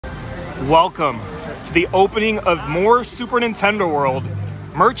Welcome to the opening of more Super Nintendo World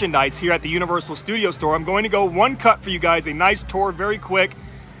merchandise here at the Universal Studio Store. I'm going to go one cut for you guys, a nice tour, very quick.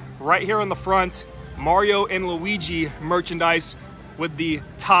 Right here on the front, Mario and Luigi merchandise with the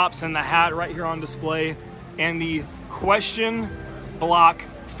tops and the hat right here on display, and the question block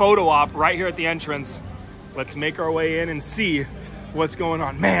photo op right here at the entrance. Let's make our way in and see what's going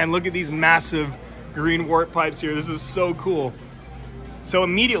on. Man, look at these massive green warp pipes here. This is so cool. So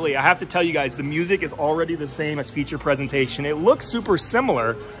immediately, I have to tell you guys, the music is already the same as feature presentation. It looks super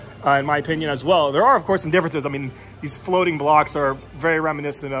similar, in my opinion, as well. There are, of course, some differences. I mean, these floating blocks are very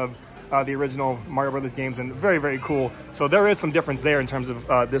reminiscent of the original Mario Brothers games, and very, very cool. So there is some difference there in terms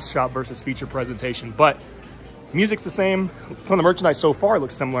of this shop versus feature presentation. But music's the same. Some of the merchandise so far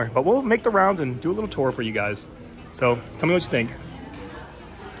looks similar, but we'll make the rounds and do a little tour for you guys. So tell me what you think.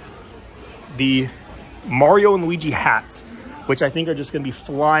 The Mario and Luigi hats, which I think are just going to be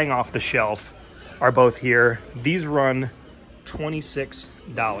flying off the shelf, are both here. These run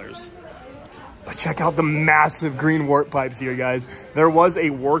 $26. But check out the massive green warp pipes here, guys. There was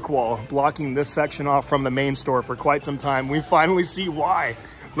a work wall blocking this section off from the main store for quite some time. We finally see why.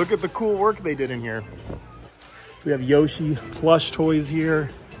 Look at the cool work they did in here. We have Yoshi plush toys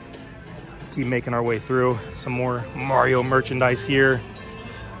here. Let's keep making our way through. Some more Mario merchandise here.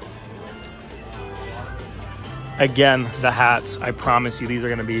 Again, the hats, I promise you, these are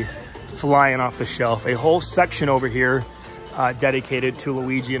gonna be flying off the shelf. A whole section over here dedicated to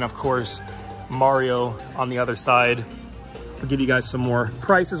Luigi, and of course, Mario on the other side. I'll give you guys some more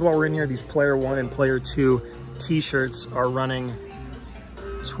prices while we're in here. These Player 1 and Player 2 t-shirts are running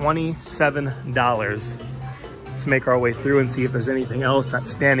 $27. Let's make our way through and see if there's anything else that's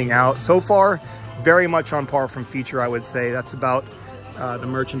standing out. So far, very much on par from feature, I would say. That's about the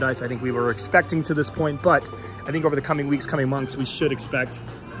merchandise I think we were expecting to this point, but I think over the coming weeks, coming months, we should expect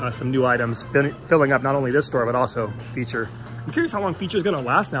some new items filling up not only this store, but also feature. I'm curious how long feature is going to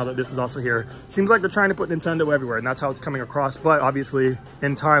last now that this is also here. Seems like they're trying to put Nintendo everywhere, and that's how it's coming across, but obviously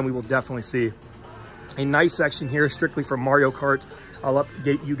in time, we will definitely see a nice section here strictly for Mario Kart. I'll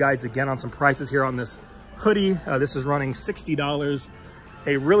update you guys again on some prices here on this hoodie. This is running $60.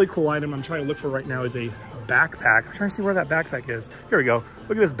 A really cool item I'm trying to look for right now is a backpack. I'm trying to see where that backpack is. Here we go.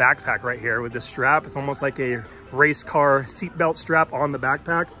 Look at this backpack right here with this strap. It's almost like a race car seatbelt strap on the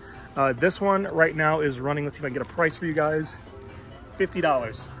backpack. This one right now is running, let's see if I can get a price for you guys. $50.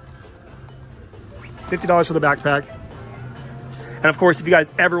 $50 for the backpack. And of course, if you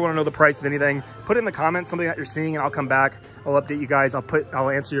guys ever want to know the price of anything, put it in the comments, something that you're seeing, and I'll come back. I'll update you guys.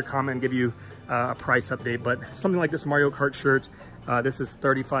 I'll answer your comment and give you a price update. But something like this Mario Kart shirt, this is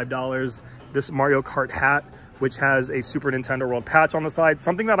 $35. This Mario Kart hat, which has a Super Nintendo World patch on the side.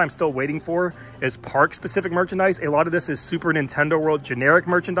 Something that I'm still waiting for is park-specific merchandise. A lot of this is Super Nintendo World generic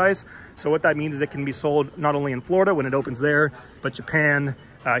merchandise. So what that means is it can be sold not only in Florida when it opens there, but Japan,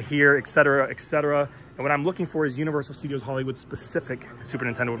 here, etc., etc. And what I'm looking for is Universal Studios Hollywood specific Super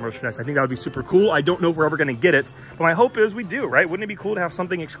Nintendo World merchandise. I think that would be super cool. I don't know if we're ever going to get it, but my hope is we do, right? Wouldn't it be cool to have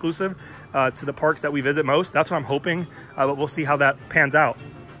something exclusive to the parks that we visit most? That's what I'm hoping, but we'll see how that pans out.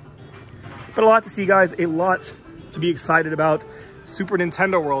 But a lot to see, guys, a lot to be excited about. Super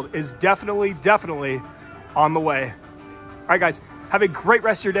Nintendo World is definitely on the way. All right, guys, have a great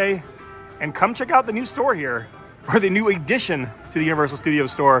rest of your day, and come check out the new store here, or the new addition to the Universal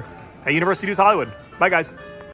Studios store at Universal Studios Hollywood. Bye, guys.